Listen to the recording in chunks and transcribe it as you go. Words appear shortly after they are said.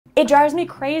It drives me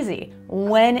crazy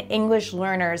when English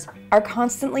learners are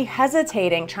constantly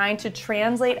hesitating, trying to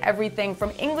translate everything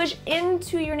from English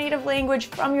into your native language,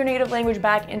 from your native language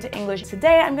back into English.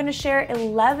 Today, I'm going to share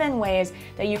 11 ways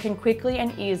that you can quickly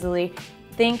and easily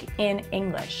think in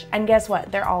English. And guess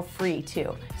what? They're all free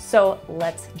too. So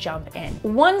let's jump in.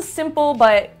 One simple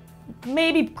but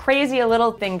maybe crazy a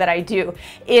little thing that I do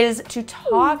is to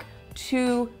talk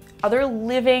to other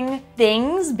living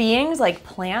things, beings like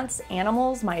plants,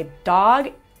 animals, my dog,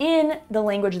 in the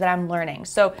language that I'm learning.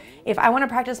 So if I want to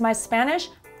practice my Spanish,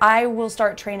 I will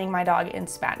start training my dog in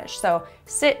Spanish. So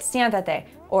sit, siéntate,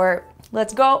 or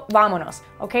let's go, vámonos.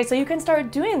 Okay, so you can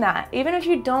start doing that. Even if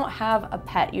you don't have a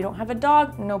pet, you don't have a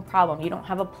dog, no problem. You don't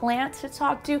have a plant to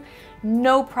talk to,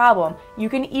 no problem. You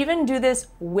can even do this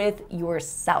with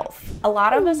yourself. A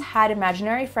lot of us had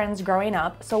imaginary friends growing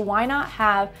up, so why not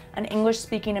have an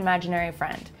English-speaking imaginary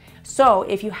friend? So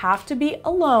if you have to be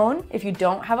alone, if you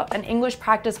don't have an English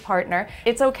practice partner,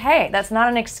 it's okay. That's not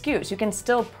an excuse. You can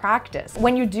still practice.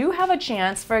 When you do have a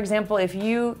chance, for example, if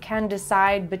you can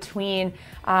decide between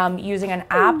using an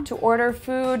app to order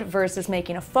food versus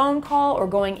making a phone call or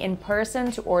going in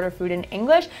person to order food in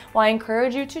English, well, I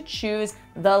encourage you to choose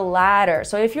the latter.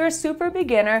 So if you're a super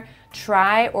beginner,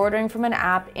 try ordering from an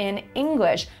app in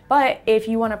English. But if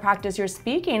you want to practice your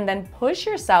speaking, then push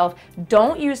yourself.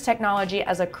 Don't use technology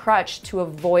as a crutch to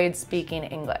avoid speaking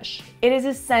English. It is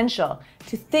essential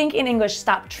to think in English.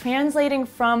 Stop translating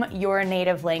from your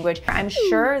native language. I'm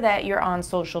sure that you're on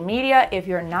social media. If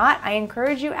you're not, I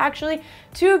encourage you actually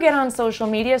to get on social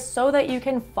media so that you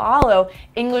can follow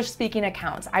English speaking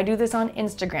accounts. I do this on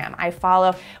Instagram. I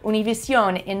follow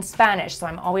Univision in Spanish, so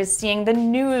I'm always seeing the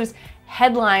news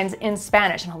headlines in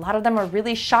Spanish, and a lot of them are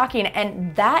really shocking.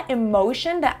 And that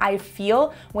emotion that I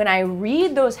feel when I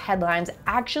read those headlines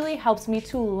actually helps me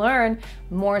to learn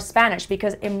more Spanish,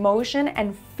 because emotion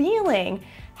and feeling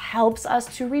helps us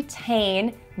to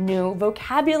retain new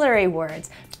vocabulary words.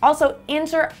 Also,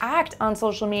 interact on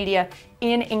social media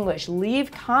in English. Leave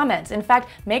comments. In fact,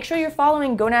 make sure you're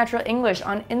following Go Natural English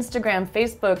on Instagram,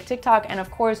 Facebook, TikTok, and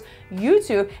of course,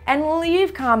 YouTube, and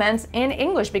leave comments in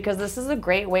English, because this is a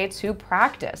great way to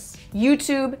practice.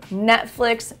 YouTube,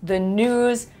 Netflix, the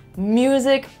news,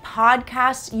 music,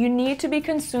 podcasts, you need to be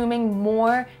consuming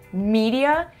more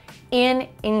media in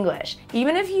English.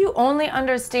 Even if you only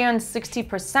understand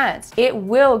 60%, it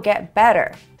will get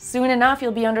better. Soon enough,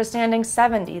 you'll be understanding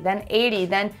 70, then 80,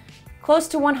 then close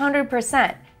to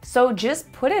 100%. So just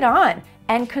put it on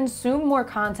and consume more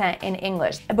content in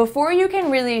English. Before you can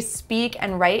really speak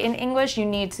and write in English, you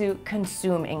need to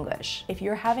consume English. If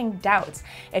you're having doubts,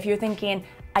 if you're thinking,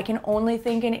 I can only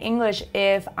think in English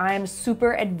if I'm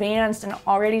super advanced and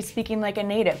already speaking like a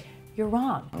native, you're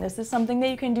wrong. This is something that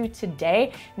you can do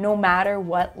today, no matter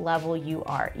what level you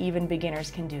are. Even beginners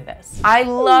can do this. I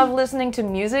love listening to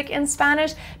music in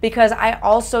Spanish because I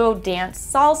also dance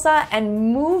salsa,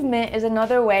 and movement is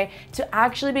another way to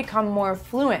actually become more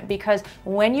fluent, because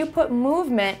when you put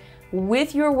movement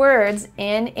with your words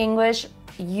in English,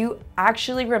 you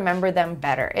actually remember them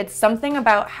better. It's something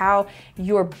about how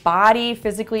your body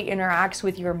physically interacts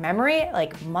with your memory,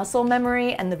 like muscle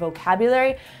memory and the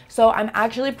vocabulary. So I'm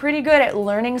actually pretty good at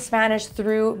learning Spanish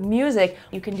through music.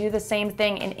 You can do the same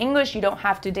thing in English. You don't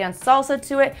have to dance salsa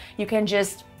to it. You can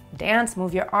just dance,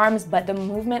 move your arms, but the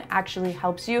movement actually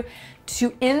helps you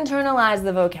to internalize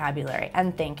the vocabulary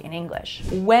and think in English.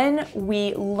 When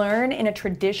we learn in a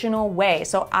traditional way,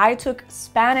 so I took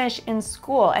Spanish in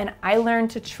school and I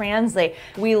learned to translate.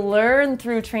 We learn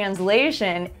through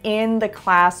translation in the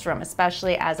classroom,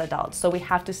 especially as adults. So we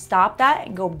have to stop that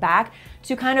and go back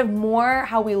to kind of more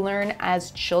how we learn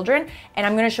as children. And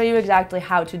I'm gonna show you exactly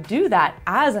how to do that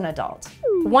as an adult.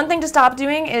 One thing to stop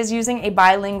doing is using a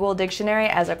bilingual dictionary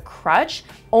as a crutch.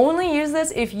 Only use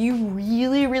this if you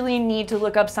really need to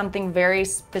look up something very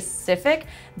specific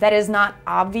that is not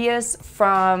obvious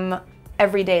from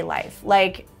everyday life,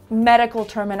 like medical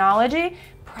terminology.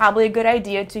 Probably a good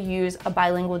idea to use a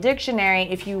bilingual dictionary.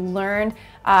 If you learned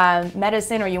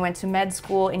medicine or you went to med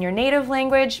school in your native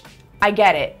language, I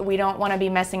get it. We don't want to be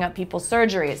messing up people's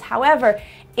surgeries. However,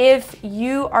 if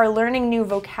you are learning new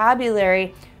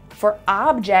vocabulary for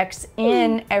objects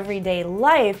in everyday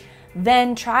life,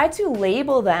 then try to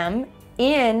label them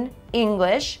in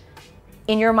English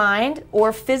in your mind,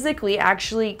 or physically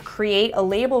actually create a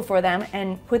label for them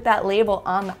and put that label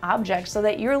on the object, so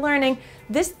that you're learning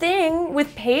this thing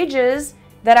with pages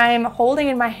that I'm holding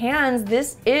in my hands.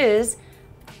 This is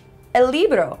el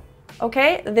libro,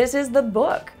 okay? This is the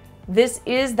book. This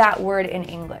is that word in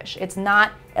English. It's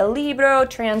not el libro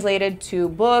translated to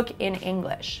book in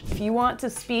English. If you want to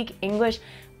speak English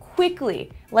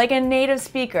quickly, like a native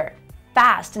speaker,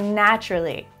 fast,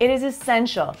 naturally. It is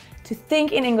essential to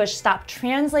think in English, stop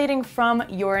translating from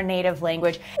your native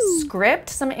language. Script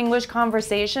some English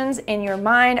conversations in your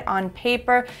mind on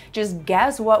paper. Just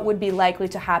guess what would be likely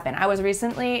to happen. I was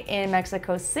recently in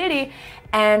Mexico City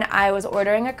and I was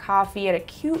ordering a coffee at a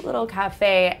cute little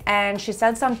cafe, and she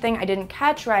said something I didn't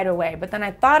catch right away, but then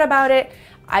I thought about it.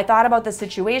 I thought about the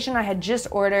situation. I had just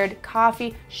ordered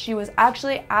coffee. She was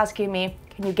actually asking me,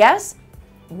 can you guess?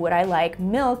 Would I like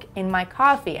milk in my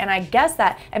coffee? And I guessed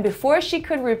that. And before she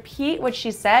could repeat what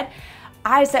she said,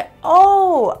 I said,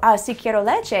 oh, si quiero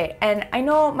leche. And I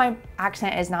know my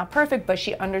accent is not perfect, but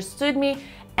she understood me.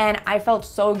 And I felt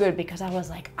so good because I was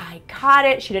like, I caught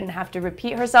it. She didn't have to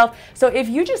repeat herself. So if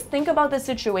you just think about the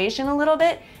situation a little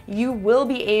bit, you will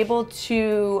be able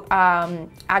to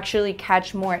actually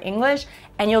catch more English,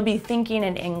 and you'll be thinking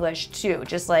in English too,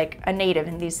 just like a native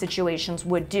in these situations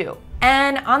would do.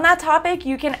 And on that topic,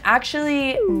 you can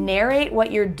actually narrate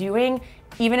what you're doing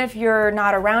even if you're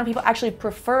not around people. Actually,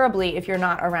 preferably if you're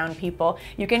not around people,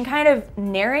 you can kind of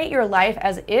narrate your life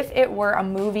as if it were a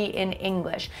movie in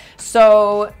English.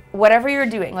 So whatever you're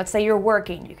doing, let's say you're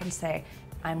working, you can say,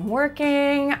 I'm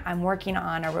working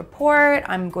on a report,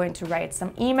 I'm going to write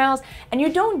some emails. And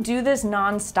you don't do this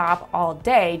nonstop all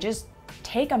day. Just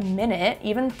take a minute,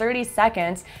 even 30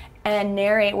 seconds, and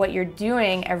narrate what you're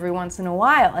doing every once in a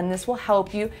while. And this will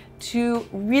help you to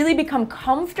really become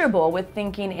comfortable with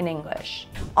thinking in English.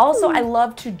 Also, I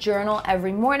love to journal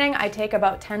every morning. I take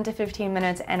about 10 to 15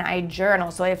 minutes and I journal.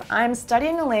 So if I'm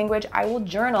studying a language, I will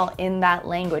journal in that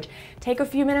language. Take a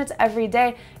few minutes every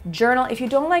day, journal. If you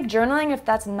don't like journaling, if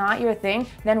that's not your thing,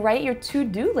 then write your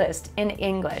to-do list in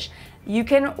English. You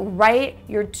can write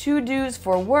your to-dos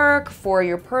for work, for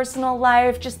your personal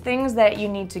life, just things that you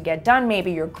need to get done,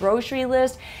 maybe your grocery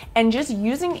list. And just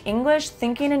using English,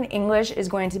 thinking in English is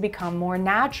going to become more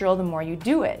natural the more you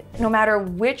do it. No matter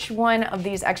which one of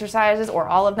these exercises, or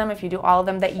all of them, if you do all of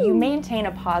them, that you maintain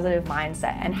a positive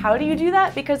mindset. And how do you do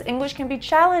that? Because English can be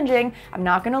challenging. I'm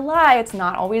not gonna lie, it's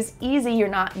not always easy. You're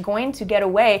not going to get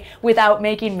away without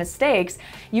making mistakes.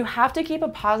 You have to keep a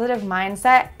positive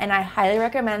mindset, and I highly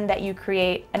recommend that you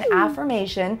create an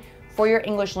affirmation for your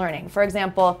English learning. For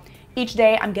example, each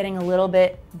day I'm getting a little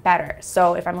bit better.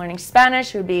 So if I'm learning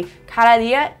Spanish, it would be cada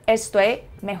día estoy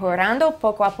mejorando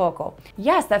poco a poco.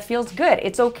 Yes, that feels good.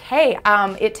 It's okay.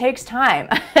 It takes time,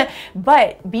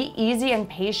 but be easy and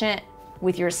patient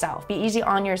with yourself. Be easy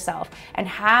on yourself and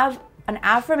have an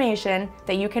affirmation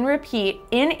that you can repeat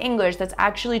in English that's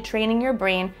actually training your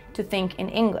brain to think in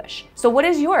English. So what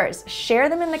is yours? Share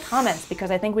them in the comments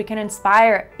because I think we can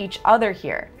inspire each other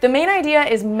here. The main idea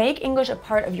is make English a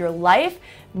part of your life.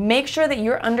 Make sure that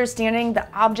you're understanding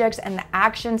the objects and the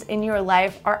actions in your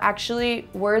life are actually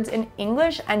words in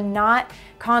English and not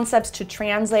concepts to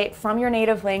translate from your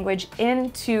native language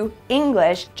into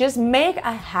English. Just make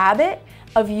a habit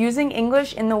of using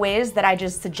English in the ways that I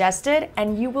just suggested,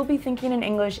 and you will be thinking in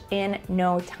English in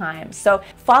no time. So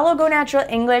follow Go Natural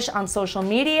English on social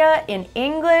media in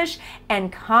English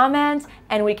and comment,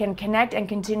 and we can connect and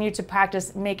continue to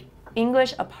practice. Make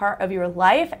English a part of your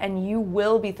life, and you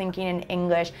will be thinking in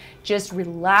English. Just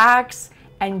relax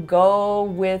and go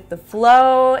with the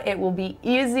flow. It will be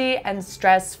easy and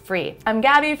stress-free. I'm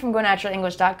Gabby from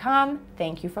GoNaturalEnglish.com.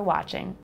 Thank you for watching.